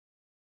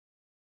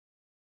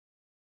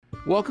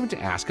Welcome to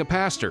Ask a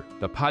Pastor,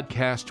 the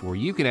podcast where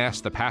you can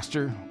ask the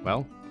pastor,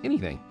 well,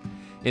 anything.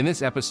 In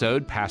this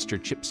episode, Pastor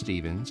Chip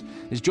Stevens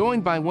is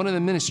joined by one of the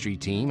ministry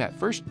team at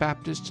First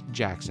Baptist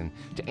Jackson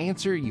to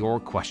answer your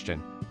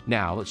question.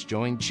 Now, let's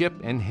join Chip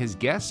and his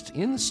guest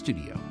in the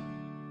studio.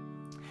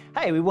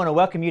 Hey, we want to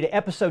welcome you to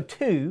episode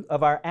 2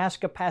 of our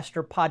Ask a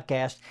Pastor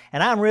podcast.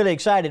 And I'm really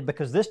excited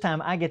because this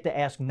time I get to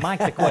ask Mike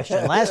the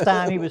question. Last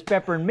time he was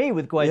peppering me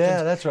with questions.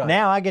 Yeah, that's right.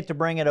 Now I get to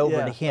bring it over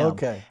to him.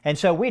 Okay. And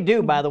so we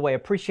do, by the way,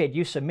 appreciate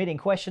you submitting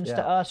questions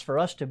to us for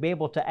us to be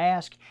able to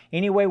ask.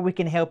 Any way we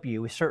can help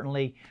you, we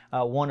certainly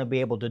want to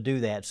be able to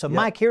do that. So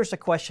Mike, here's a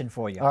question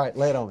for you. All right,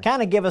 lay it on me.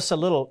 Kind of give us a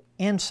little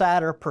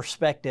insider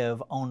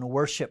perspective on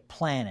worship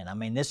planning. I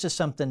mean, this is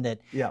something that,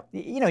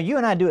 you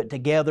and I do it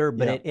together,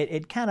 but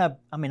it kind of,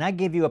 I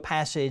give you a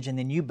passage and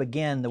then you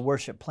begin the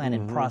worship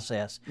planning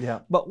process. Yeah.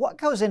 But what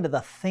goes into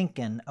the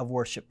thinking of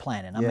worship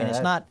planning? I mean,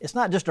 it's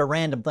not just a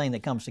random thing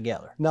that comes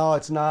together. No,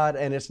 it's not,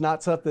 and it's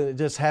not something that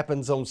just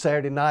happens on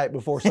Saturday night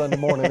before Sunday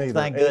morning either.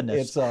 Thank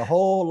goodness. It's a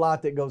whole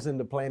lot that goes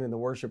into planning the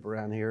worship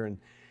around here, and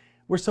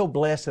we're so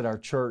blessed at our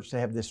church to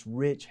have this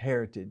rich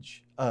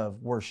heritage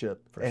of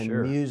worship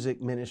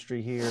music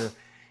ministry here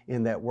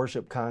in that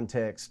worship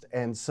context.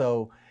 And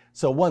so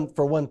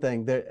one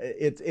thing,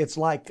 it's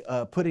like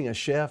putting a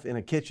chef in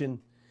a kitchen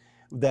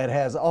that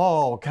has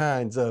all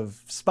kinds of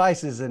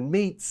spices and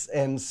meats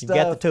and stuff.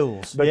 You got the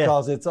tools.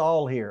 Because it's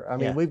all here. I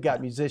mean, we've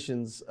got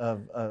musicians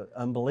of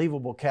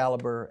unbelievable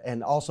caliber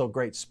and also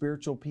great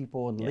spiritual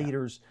people and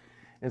leaders.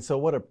 And so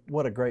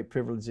what a great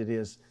privilege it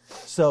is.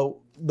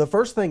 So the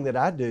first thing that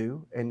I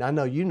do, and I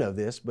know you know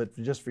this, but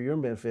just for your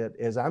benefit,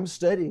 is I'm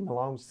studying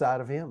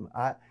alongside of him.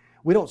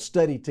 We don't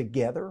study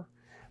together,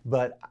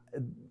 but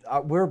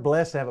we're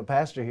blessed to have a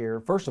pastor here.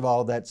 First of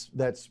all, that's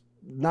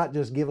not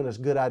just giving us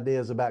good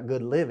ideas about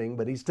good living,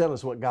 but he's telling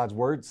us what God's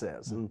Word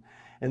says.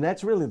 And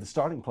that's really the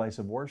starting place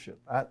of worship.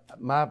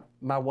 My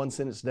one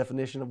sentence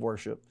definition of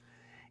worship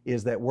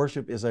is that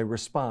worship is a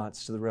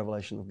response to the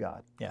revelation of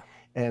God. Yeah.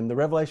 And the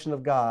revelation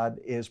of God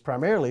is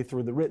primarily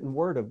through the written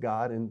Word of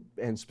God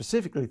and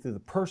specifically through the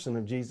person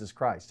of Jesus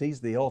Christ.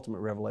 He's the ultimate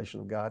revelation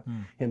of God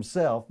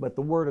himself, but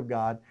the Word of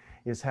God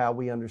is how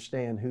we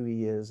understand who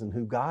He is and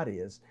who God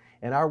is.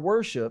 And our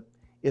worship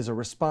is a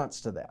response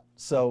to that.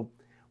 So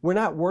we're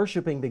not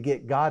worshiping to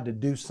get God to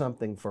do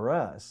something for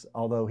us,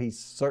 although He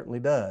certainly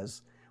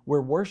does.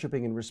 We're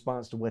worshiping in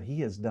response to what He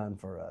has done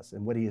for us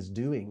and what He is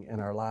doing in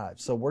our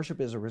lives. So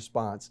worship is a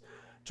response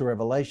to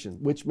revelation,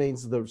 which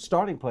means the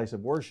starting place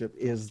of worship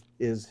is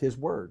His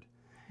Word.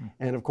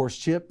 And of course,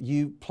 Chip,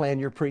 you plan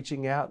your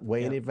preaching out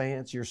way in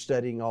advance. You're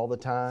studying all the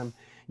time.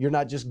 You're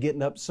not just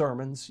getting up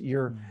sermons.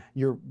 You're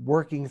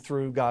working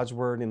through God's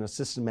Word in a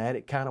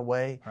systematic kind of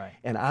way. Right.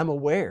 And I'm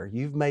aware,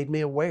 you've made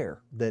me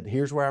aware that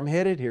here's where I'm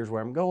headed, here's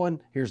where I'm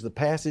going, here's the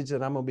passage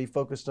that I'm going to be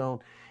focused on,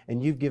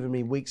 and you've given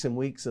me weeks and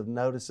weeks of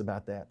notice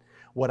about that.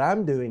 What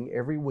I'm doing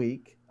every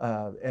week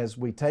as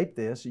we tape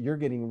this, you're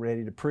getting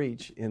ready to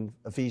preach in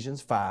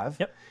Ephesians 5.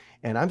 Yep.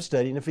 And I'm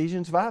studying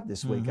Ephesians 5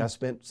 this week. I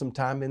spent some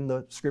time in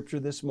the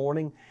Scripture this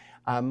morning.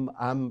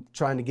 I'm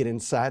trying to get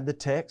inside the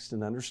text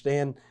and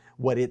understand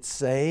what it's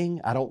saying.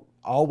 I don't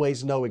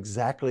always know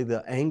exactly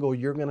the angle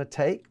you're going to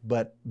take,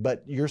 but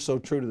you're so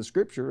true to the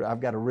Scripture, I've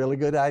got a really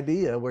good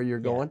idea where you're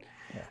going.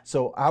 Yeah.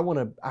 So I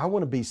want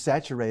to be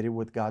saturated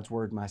with God's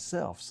Word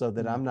myself so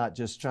that I'm not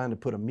just trying to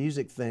put a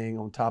music thing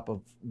on top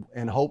of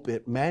and hope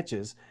it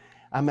matches.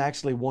 I'm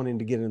actually wanting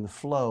to get in the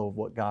flow of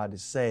what God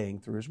is saying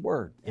through His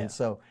Word. Yeah. And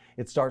so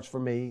it starts for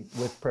me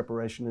with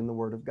preparation in the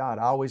Word of God.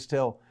 I always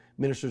tell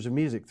ministers of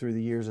music through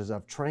the years as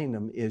I've trained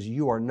them is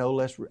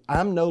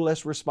I'm no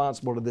less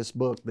responsible to this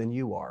book than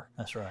you are.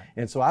 That's right.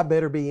 And so I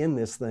better be in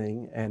this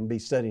thing and be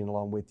studying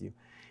along with you.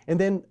 And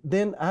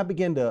then I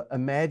begin to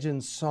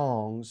imagine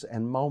songs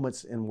and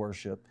moments in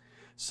worship.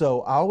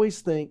 So I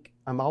always think,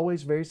 I'm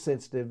always very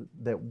sensitive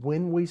that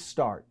when we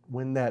start,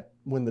 when the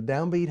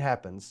downbeat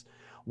happens,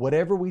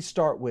 whatever we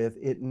start with,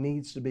 it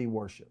needs to be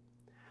worship.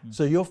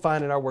 So you'll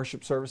find in our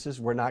worship services,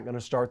 we're not going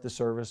to start the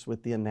service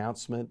with the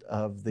announcement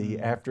of the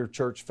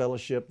after-church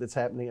fellowship that's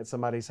happening at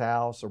somebody's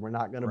house, or we're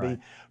not going to be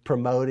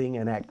promoting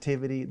an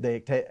activity.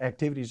 The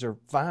activities are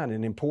fine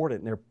and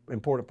important, and they're an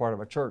important part of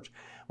our church.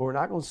 But we're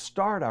not going to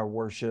start our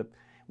worship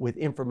with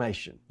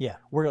information. Yeah.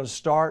 We're going to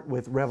start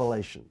with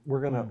revelation. We're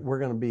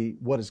going to be,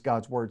 what does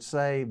God's Word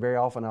say? Very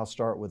often I'll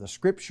start with a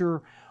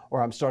scripture,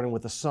 or I'm starting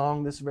with a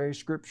song that's very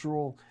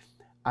scriptural.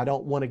 I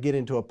don't want to get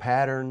into a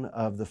pattern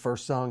of the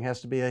first song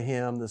has to be a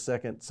hymn, the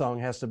second song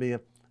has to be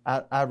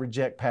I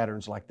reject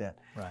patterns like that.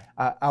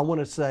 Right. I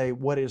want to say,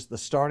 what is the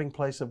starting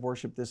place of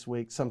worship this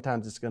week?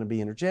 Sometimes it's going to be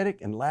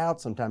energetic and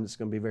loud. Sometimes it's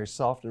going to be very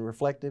soft and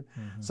reflective.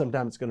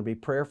 Sometimes it's going to be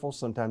prayerful.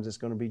 Sometimes it's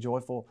going to be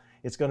joyful.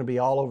 It's going to be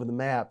all over the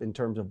map in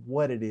terms of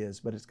what it is,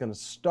 but it's going to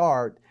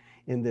start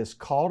in this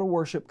call to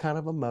worship kind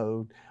of a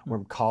mode where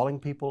I'm calling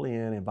people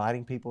in,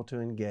 inviting people to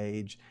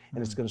engage,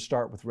 and it's going to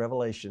start with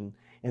revelation.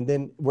 And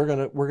then we're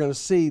going to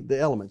see the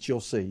elements.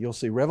 You'll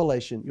see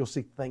revelation. You'll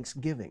see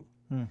thanksgiving.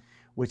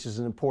 which is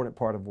an important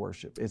part of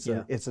worship. It's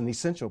an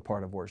essential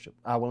part of worship.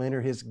 I will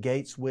enter his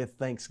gates with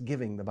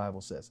thanksgiving, the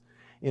Bible says.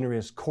 Enter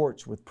his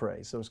courts with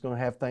praise. So it's going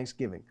to have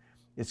thanksgiving.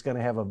 It's going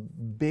to have a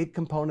big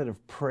component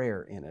of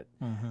prayer in it.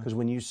 Because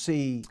when you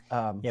see...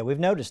 we've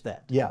noticed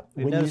that. Yeah.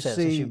 We've noticed that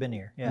since you've been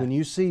here. Yeah. When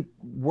you see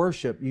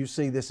worship, you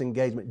see this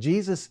engagement.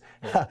 Jesus,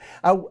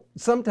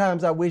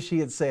 sometimes I wish he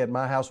had said,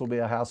 my house will be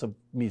a house of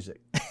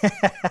music.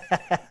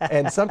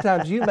 And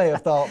sometimes you may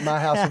have thought, my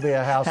house will be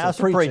a house of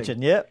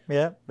preaching. Yep.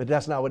 But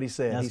that's not what he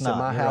said. He said,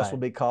 my house will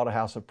be called a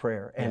house of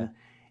prayer. And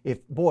if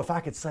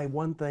I could say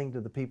one thing to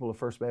the people of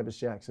First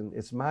Baptist Jackson,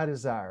 it's my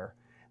desire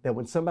that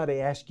when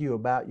somebody asks you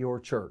about your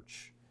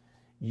church,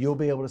 you'll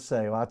be able to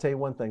say, well, I'll tell you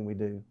one thing we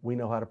do. We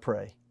know how to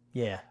pray.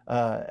 Yeah.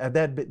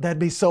 That'd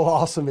be so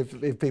awesome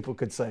if people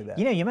could say that.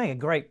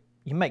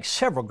 You make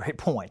several great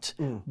points,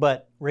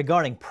 but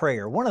regarding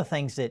prayer, one of the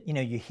things that,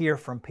 you hear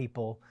from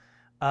people,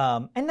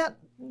 and not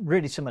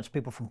really so much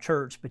people from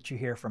church, but you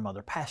hear from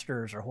other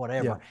pastors or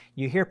whatever,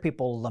 you hear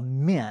people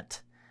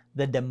lament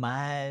the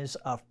demise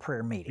of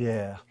prayer meeting.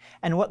 Yeah.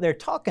 And what they're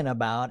talking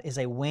about is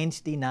a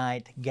Wednesday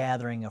night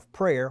gathering of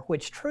prayer,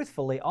 which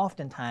truthfully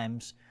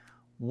oftentimes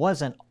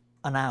wasn't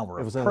an hour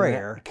of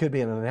prayer. It could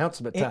be an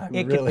announcement time.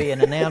 It could be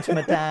an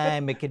announcement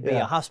time. It could be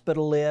a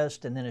hospital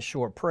list and then a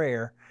short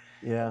prayer.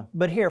 Yeah.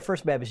 But here at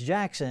First Baptist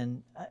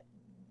Jackson,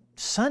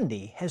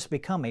 Sunday has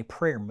become a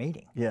prayer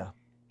meeting. Yeah.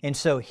 And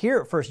so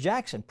here at First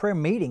Jackson, prayer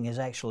meeting is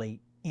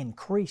actually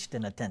increased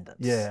in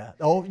attendance. Yeah.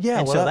 Oh, yeah.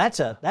 And so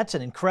that's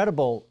an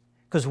incredible...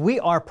 Because we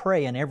are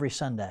praying every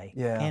Sunday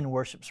in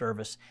worship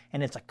service,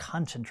 and it's a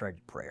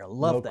concentrated prayer. I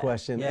love that. No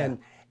question. Yeah.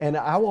 And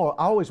I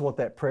always want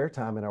that prayer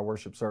time in our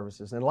worship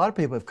services. And a lot of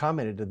people have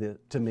commented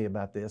to me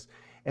about this.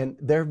 And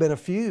there have been a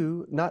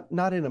few,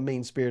 not in a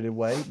mean-spirited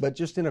way, but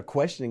just in a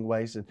questioning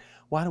way, said,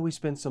 why do we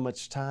spend so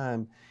much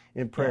time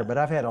in prayer? Yeah. But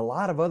I've had a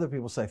lot of other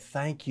people say,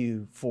 thank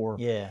you for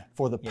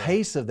the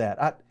pace of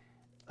that.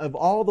 Of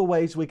all the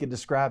ways we could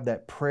describe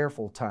that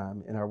prayerful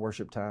time in our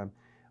worship time,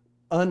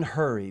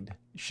 unhurried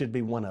should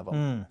be one of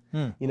them.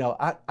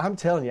 I'm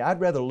telling you, I'd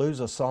rather lose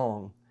a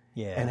song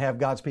and have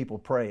God's people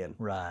praying.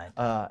 Right.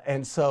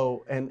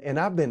 And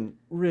I've been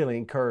really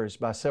encouraged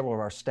by several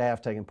of our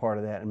staff taking part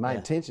of that. And my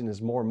intention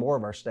is more and more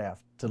of our staff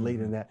to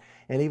lead in that,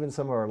 and even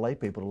some of our lay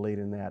people to lead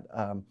in that.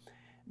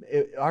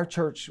 Our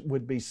church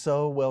would be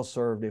so well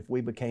served if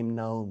we became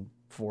known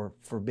for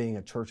being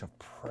a church of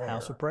prayer.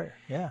 House of prayer,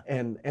 yeah.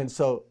 And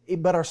so,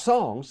 but our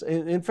songs,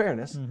 in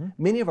fairness,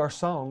 many of our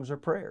songs are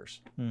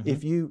prayers.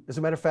 As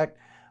a matter of fact,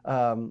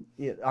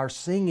 our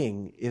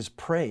singing is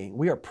praying.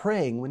 We are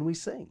praying when we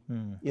sing,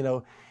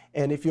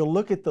 and if you'll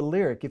look at the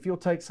lyric, if you'll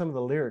take some of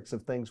the lyrics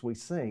of things we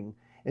sing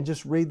and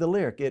just read the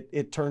lyric,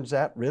 it turns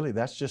out really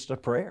that's just a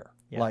prayer.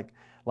 Yeah.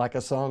 Like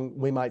a song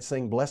we might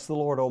sing, bless the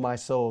Lord, O my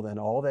soul, and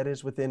all that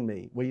is within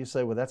me. Well, you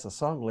say, well, that's a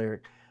song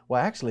lyric.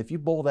 Well, actually, if you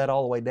boil that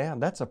all the way down,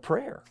 that's a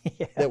prayer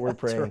that we're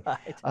praying.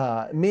 That's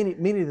right.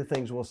 Many of the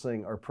things we'll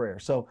sing are prayer.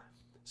 So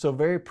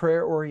very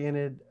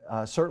prayer-oriented,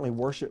 certainly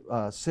worship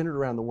centered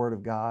around the Word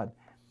of God.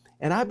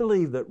 And I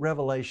believe that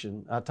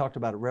revelation, I talked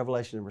about it,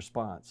 revelation and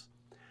response.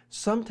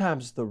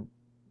 Sometimes the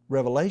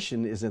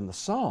revelation is in the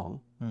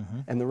song,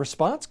 and the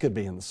response could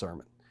be in the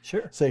sermon.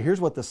 Sure. So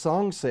here's what the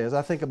song says.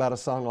 I think about a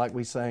song like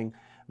we sang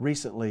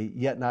recently,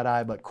 Yet Not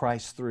I, But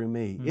Christ Through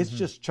Me. It's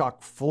just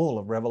chock full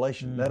of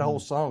revelation. That whole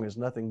song is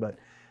nothing but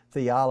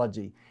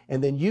theology.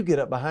 And then you get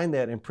up behind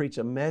that and preach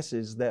a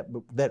message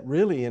that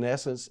really, in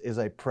essence, is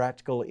a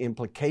practical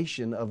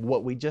implication of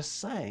what we just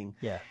sang.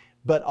 Yeah.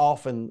 But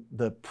often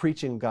the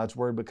preaching of God's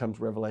Word becomes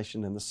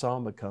revelation and the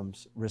song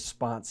becomes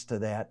response to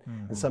that.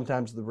 And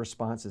sometimes the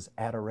response is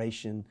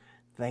adoration,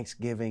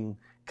 thanksgiving,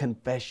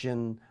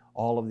 confession,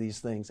 all of these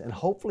things. And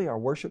hopefully our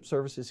worship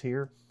services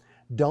here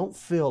don't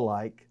feel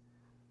like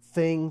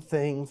thing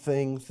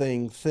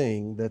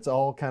that's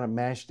all kind of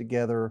mashed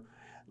together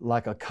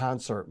like a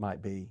concert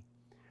might be.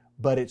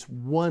 But it's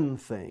one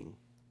thing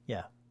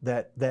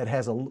that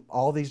has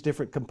all these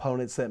different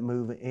components that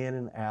move in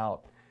and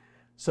out.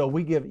 So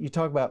you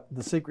talk about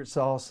the secret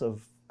sauce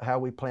of how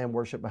we plan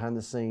worship behind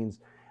the scenes.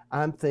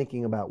 I'm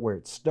thinking about where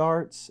it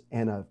starts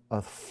and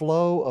a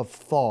flow of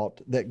thought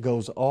that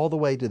goes all the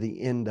way to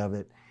the end of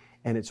it.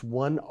 And it's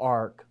one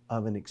arc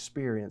of an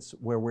experience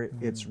where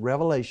it's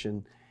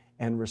revelation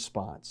and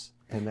response.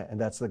 And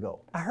that's the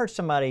goal. I heard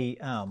somebody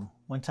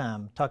one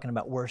time talking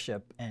about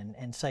worship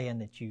and saying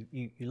that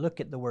you look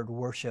at the word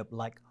worship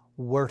like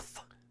worth.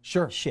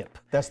 Sure.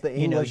 That's the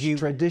English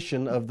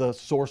tradition of the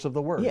source of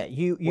the word. Yeah,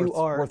 you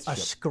are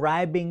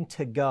ascribing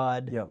to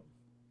God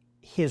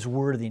His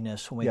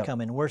worthiness when we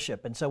come in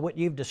worship. And so what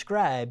you've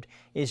described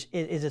is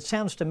it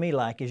sounds to me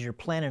like as you're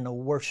planning a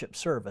worship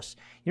service,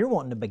 you're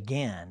wanting to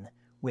begin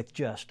with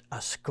just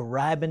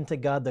ascribing to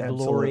God the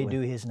glory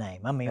due His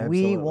name. I mean,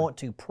 we want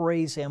to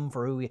praise Him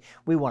for who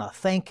we want to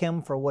thank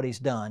Him for what He's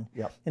done.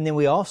 Yep. And then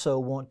we also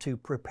want to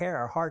prepare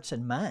our hearts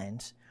and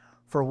minds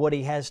for what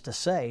He has to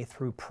say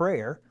through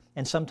prayer.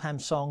 And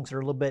sometimes songs are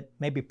a little bit,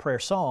 maybe prayer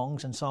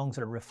songs and songs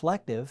that are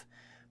reflective,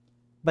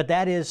 But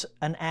that is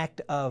an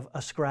act of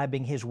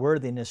ascribing His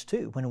worthiness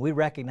too, when we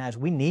recognize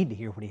we need to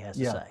hear what He has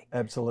to say.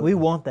 Absolutely. We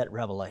want that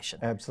revelation.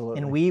 Absolutely.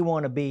 And we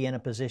want to be in a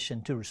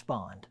position to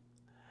respond.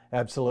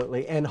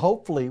 Absolutely. And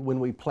hopefully when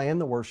we plan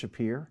the worship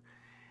here,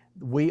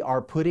 we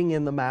are putting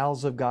in the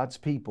mouths of God's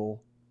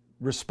people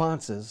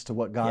responses to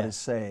what God is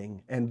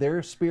saying. And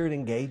their spirit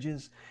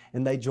engages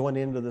and they join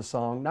into the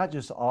song, not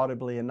just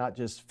audibly and not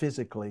just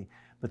physically,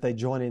 but they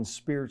join in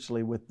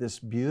spiritually with this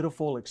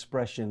beautiful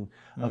expression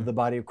of the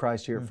body of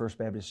Christ here at First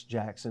Baptist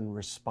Jackson,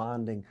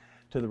 responding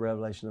to the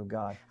revelation of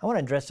God. I want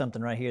to address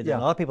something right here that a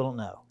lot of people don't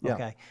know. Yeah.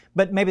 Okay,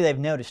 but maybe they've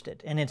noticed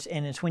it, and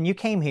it's when you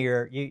came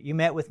here, you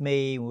met with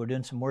me. We were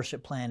doing some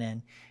worship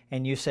planning,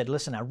 and you said,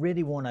 "Listen, I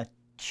really want to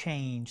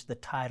change the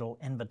title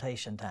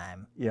Invitation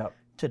Time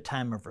to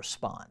Time of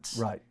Response."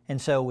 Right.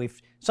 And so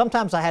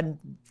sometimes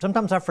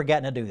I've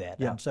forgotten to do that.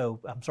 Yeah. So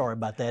I'm sorry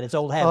about that. It's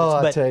old habits.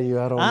 Oh, but I tell you,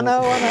 I don't I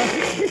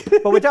know.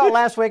 But we talked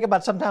last week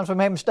about sometimes we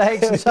make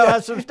mistakes, and so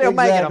I'm still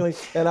making them.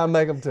 And I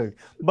make them too.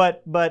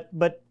 But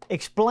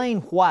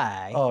explain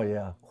why. Oh,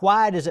 yeah.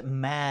 Why does it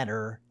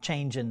matter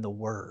changing the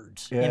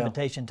words? Yeah.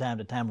 Invitation time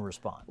to time of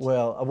response.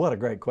 Well, what a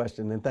great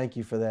question, and thank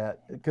you for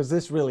that, because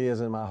this really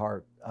is in my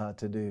heart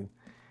to do.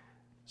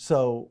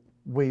 So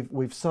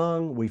we've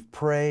sung, we've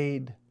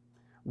prayed,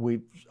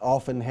 we've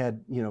often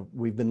had,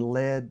 we've been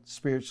led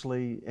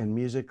spiritually and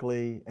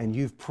musically, and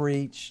you've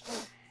preached,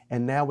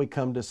 and now we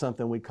come to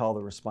something we call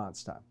the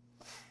response time.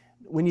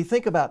 When you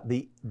think about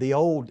the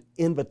old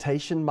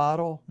invitation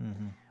model,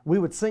 we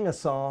would sing a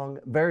song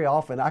very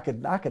often. I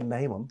could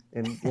name them,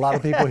 and a lot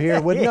of people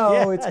here would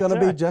know it's going to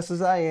be "Just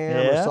as I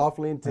Am," or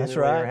 "Softly and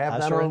Tenderly," or "Have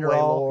Thine Own Way,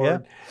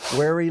 Lord,"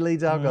 "Where He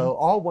Leads I'll Go."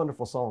 All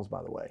wonderful songs,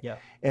 by the way. Yeah.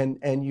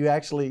 And you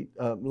actually,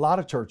 a lot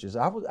of churches.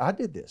 I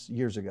did this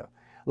years ago.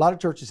 A lot of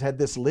churches had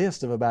this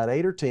list of about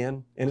 8 or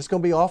 10, and it's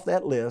going to be off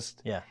that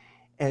list. Yeah.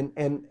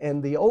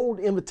 And the old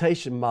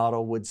invitation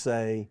model would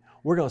say,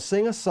 we're going to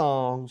sing a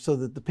song so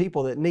that the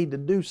people that need to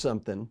do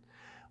something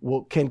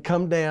can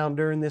come down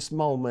during this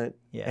moment,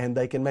 and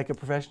they can make a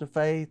profession of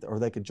faith, or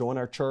they could join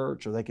our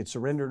church, or they could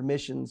surrender to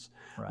missions,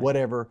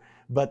 whatever.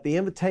 But the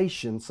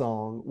invitation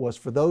song was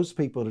for those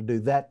people to do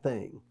that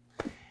thing.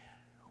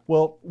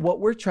 Well, what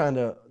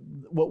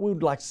we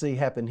would like to see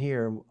happen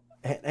here,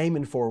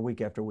 aiming for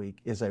week after week,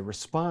 is a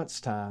response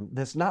time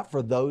that's not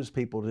for those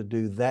people to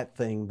do that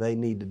thing they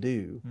need to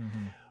do,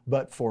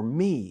 but for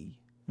me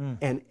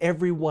and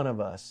every one of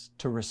us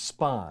to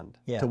respond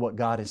to what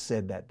God has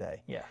said that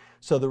day. Yeah.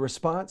 So the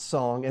response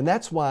song, and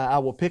that's why I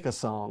will pick a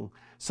song.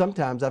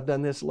 Sometimes I've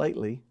done this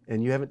lately,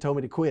 and you haven't told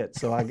me to quit,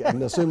 so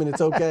I'm assuming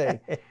it's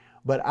okay.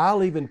 But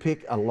I'll even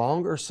pick a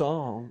longer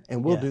song,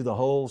 and we'll do the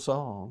whole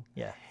song.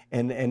 Yeah.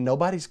 And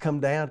nobody's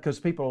come down, because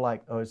people are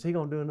like, "Oh, is he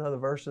going to do another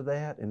verse of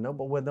that?" And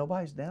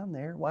nobody's down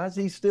there. Why is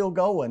he still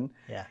going?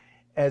 Yeah.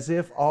 As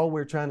if all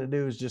we're trying to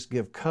do is just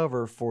give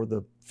cover for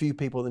the few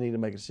people that need to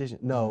make a decision.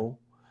 No.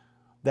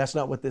 That's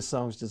not what this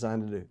song's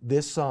designed to do.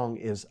 This song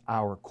is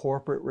our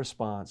corporate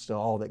response to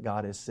all that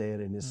God has said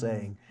and is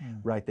saying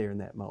right there in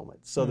that moment.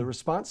 So the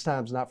response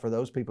time's not for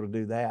those people to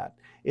do that.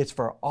 It's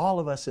for all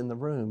of us in the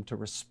room to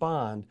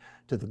respond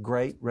to the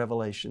great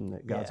revelation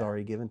that God's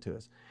already given to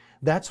us.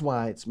 That's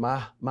why it's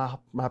my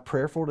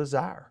prayerful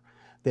desire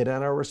that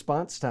in our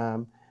response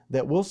time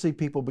that we'll see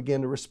people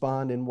begin to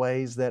respond in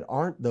ways that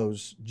aren't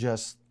those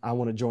just, I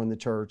want to join the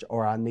church,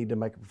 or I need to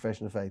make a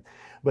profession of faith.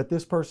 But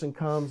this person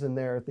comes and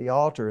they're at the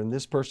altar, and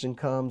this person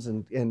comes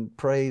and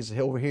prays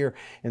over here,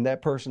 and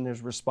that person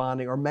is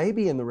responding. Or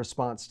maybe in the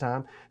response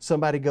time,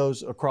 somebody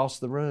goes across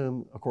the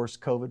room, of course,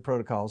 COVID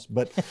protocols,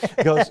 but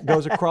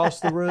goes across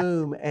the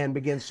room and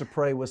begins to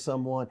pray with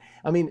someone.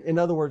 I mean, in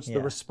other words,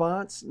 the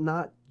response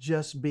not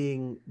just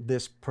being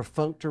this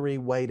perfunctory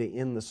way to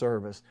end the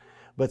service,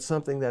 but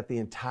something that the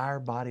entire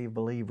body of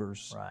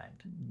believers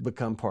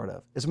become part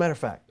of. As a matter of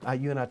fact,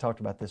 you and I talked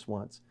about this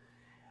once.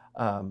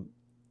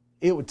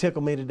 It would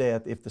tickle me to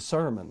death if the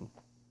sermon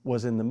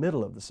was in the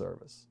middle of the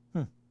service,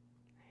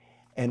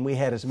 and we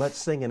had as much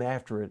singing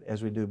after it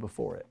as we do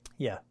before it.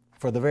 Yeah.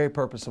 For the very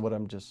purpose of what I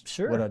just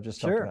talked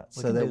about,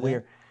 so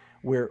that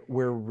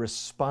we're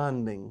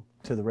responding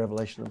to the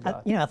revelation of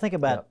God. I think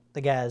about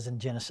the guys in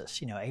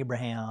Genesis.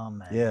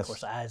 Abraham and of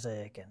course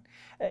Isaac,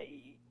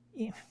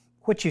 and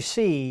what you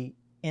see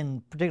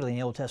particularly in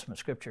the Old Testament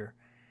Scripture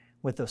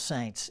with those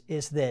saints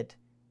is that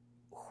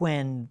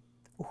when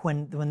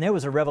there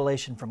was a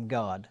revelation from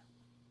God,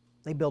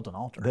 they built an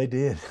altar. They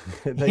did.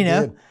 They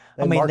did.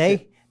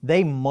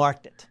 They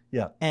marked it.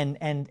 Yeah.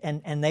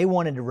 And they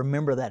wanted to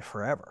remember that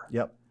forever.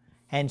 Yep.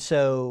 And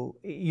so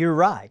you're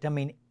right. I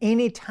mean,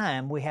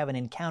 anytime we have an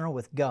encounter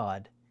with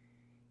God,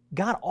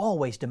 God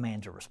always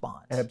demands a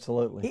response.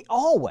 Absolutely. He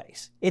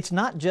always. It's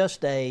not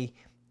just a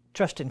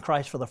trust in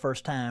Christ for the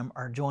first time,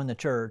 or join the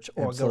church,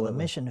 or go to the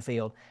mission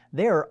field.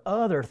 There are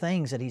other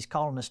things that He's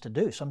calling us to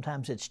do.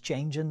 Sometimes it's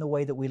changing the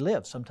way that we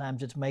live.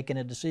 Sometimes it's making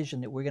a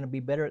decision that we're going to be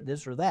better at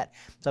this or that.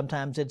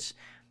 Sometimes it's,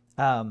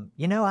 I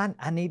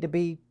need to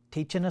be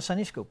teaching a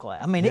Sunday school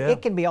class. I mean,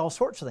 it can be all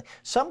sorts of things.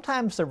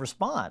 Sometimes the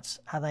response,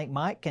 I think,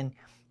 Mike,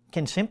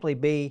 can simply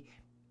be,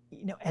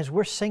 as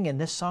we're singing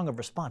this song of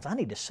response, I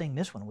need to sing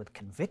this one with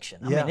conviction.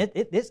 I mean,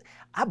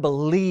 I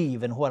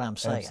believe in what I'm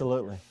saying.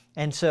 Absolutely.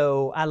 And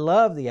so I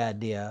love the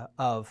idea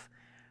of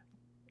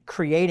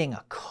creating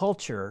a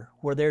culture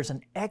where there's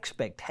an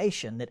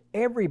expectation that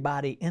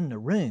everybody in the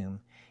room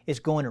is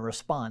going to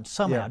respond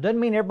somehow. Yeah. Doesn't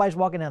mean everybody's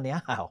walking down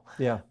the aisle,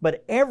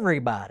 but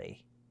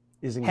everybody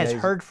has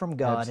heard from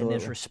God and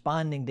is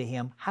responding to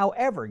Him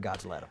however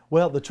God's led them.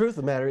 Well, the truth of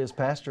the matter is,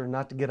 Pastor,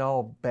 not to get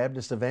all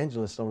Baptist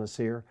evangelists on us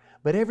here,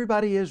 but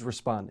everybody is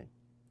responding.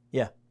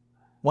 Yeah.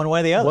 One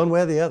way or the other. One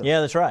way or the other.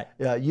 Yeah, that's right.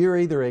 You're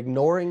either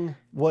ignoring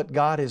what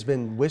God has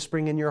been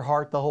whispering in your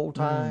heart the whole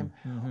time,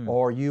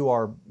 or you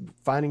are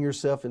finding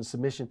yourself in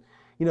submission.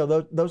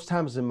 Those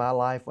times in my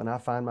life when I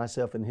find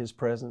myself in His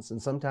presence,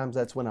 and sometimes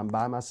that's when I'm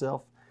by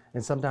myself,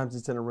 and sometimes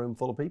it's in a room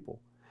full of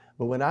people.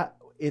 But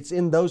it's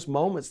in those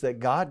moments that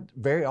God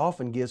very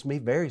often gives me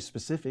very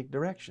specific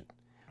direction.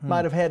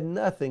 Might have had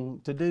nothing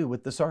to do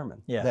with the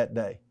sermon that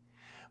day.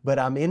 But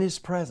I'm in His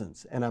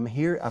presence, and I'm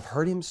here. I've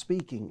heard Him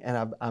speaking,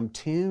 and I'm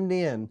tuned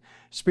in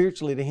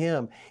spiritually to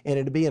Him. And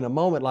it'll be in a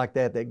moment like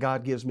that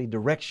God gives me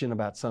direction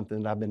about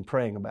something that I've been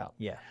praying about.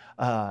 Yeah.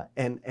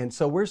 And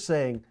so we're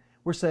saying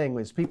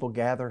as people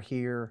gather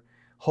here,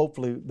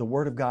 hopefully the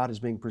Word of God is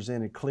being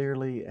presented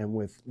clearly and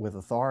with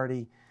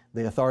authority,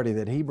 the authority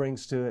that He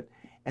brings to it.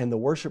 And the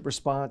worship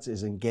response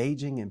is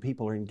engaging, and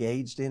people are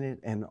engaged in it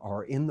and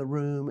are in the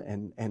room,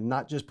 and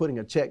not just putting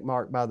a check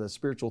mark by the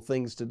spiritual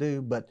things to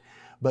do, but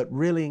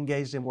really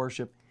engaged in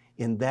worship.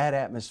 In that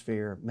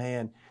atmosphere,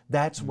 man,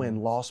 that's when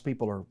lost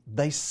people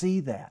they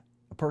see that.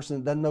 A person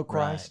that doesn't know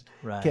Christ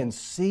can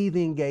see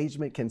the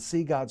engagement, can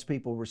see God's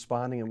people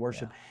responding in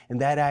worship,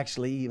 and that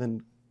actually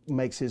even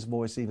makes His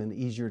voice even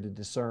easier to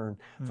discern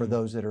for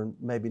those that are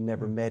maybe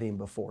never met Him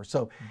before.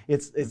 So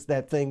it's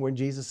that thing when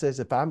Jesus says,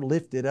 if I'm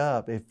lifted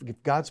up, if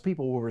God's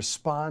people will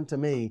respond to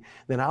me,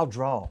 then I'll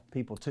draw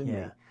people to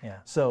me. Yeah.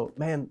 So,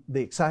 man,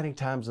 the exciting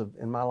times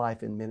in my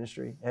life in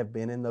ministry have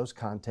been in those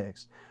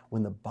contexts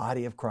when the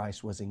body of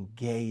Christ was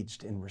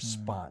engaged in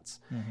response.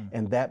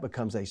 And that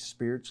becomes a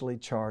spiritually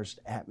charged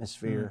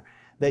atmosphere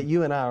that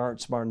you and I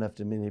aren't smart enough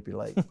to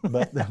manipulate.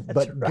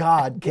 But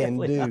God can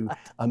do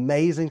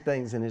amazing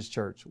things in His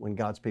church when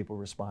God's people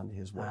respond to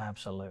His word.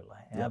 Absolutely.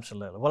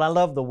 Well, I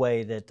love the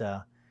way that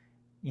the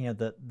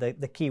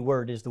key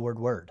word is the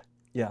word.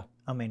 Yeah.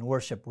 I mean,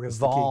 worship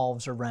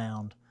revolves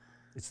around.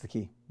 It's the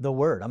key. The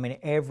Word. I mean,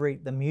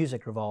 the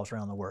music revolves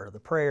around the Word. The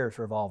prayers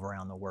revolve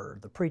around the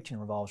Word. The preaching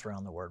revolves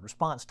around the Word.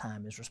 Response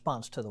time is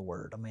response to the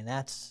Word. I mean,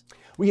 that's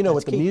Well,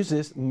 what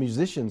the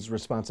musician's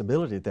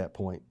responsibility at that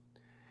point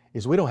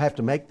is we don't have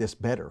to make this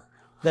better.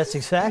 That's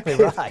exactly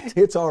right.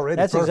 It's already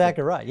That's perfect.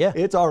 exactly right, yeah.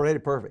 It's already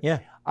perfect. Yeah.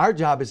 Our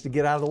job is to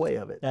get out of the way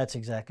of it. That's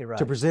exactly right.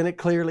 To present it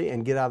clearly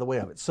and get out of the way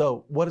of it.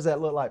 So what does that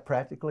look like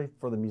practically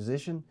for the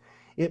musician?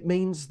 It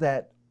means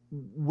that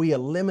we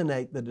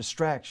eliminate the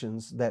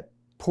distractions that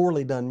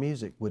poorly done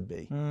music would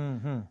be.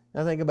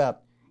 I think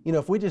about,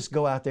 if we just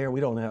go out there,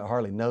 we don't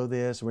hardly know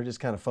this, we're just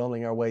kind of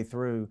fumbling our way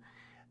through,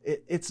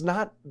 it's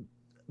not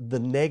the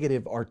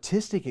negative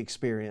artistic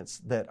experience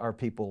that our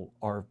people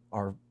are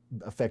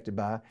affected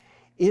by.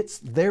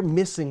 They're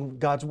missing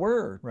God's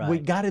Word. Right. We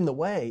got in the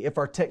way if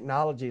our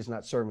technology is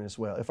not serving us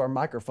well, if our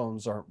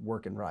microphones aren't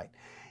working right.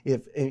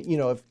 If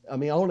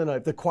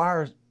the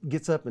choir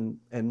gets up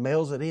and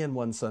mails it in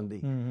one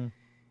Sunday,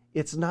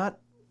 it's not,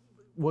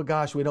 well,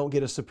 gosh, we don't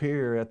get a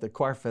superior at the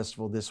choir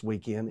festival this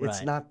weekend.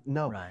 It's not,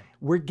 no. Right.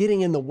 We're getting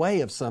in the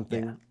way of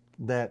something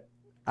that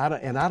I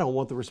don't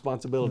want the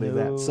responsibility of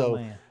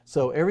that.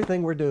 So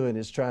everything we're doing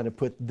is trying to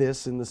put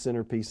this in the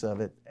centerpiece of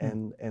it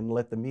and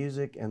let the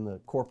music and the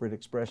corporate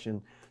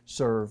expression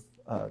serve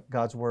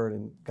God's Word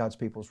and God's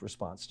people's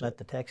response to it. Let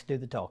the text do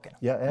the talking.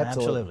 Yeah,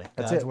 absolutely.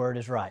 God's Word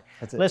is right.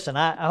 That's it. Listen,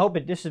 I hope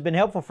this has been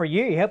helpful for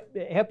you.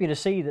 Help you to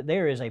see that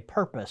there is a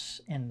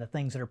purpose in the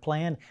things that are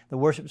planned, the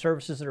worship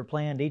services that are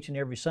planned each and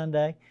every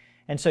Sunday.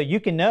 And so you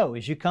can know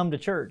as you come to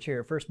church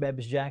here at First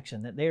Baptist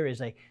Jackson that there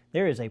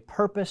is a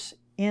purpose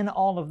in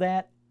all of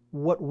that.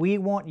 What we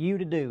want you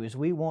to do is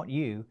we want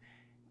you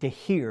to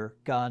hear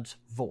God's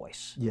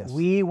voice. Yes.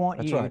 We want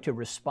That's you right. to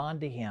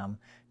respond to Him,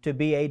 to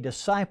be a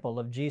disciple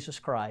of Jesus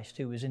Christ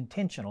who is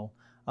intentional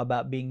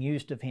about being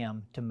used of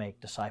Him to make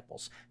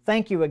disciples.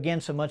 Thank you again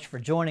so much for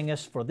joining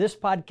us for this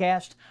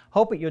podcast.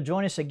 Hope that you'll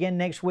join us again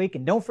next week.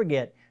 And don't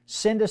forget,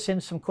 send us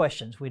in some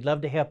questions. We'd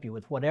love to help you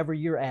with whatever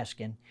you're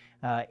asking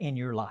in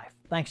your life.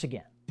 Thanks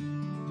again.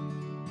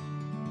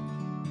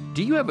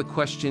 Do you have a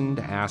question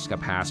to ask a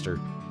pastor?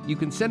 You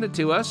can send it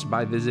to us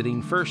by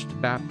visiting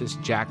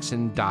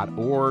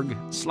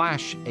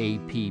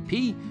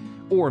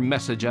firstbaptistjackson.org/app or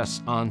message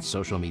us on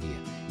social media.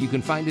 You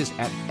can find us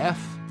at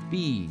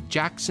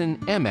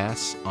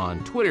FBJacksonMS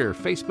on Twitter,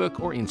 Facebook,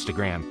 or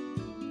Instagram.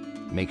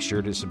 Make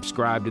sure to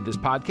subscribe to this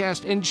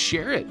podcast and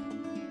share it.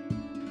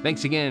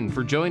 Thanks again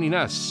for joining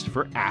us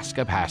for Ask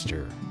a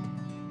Pastor.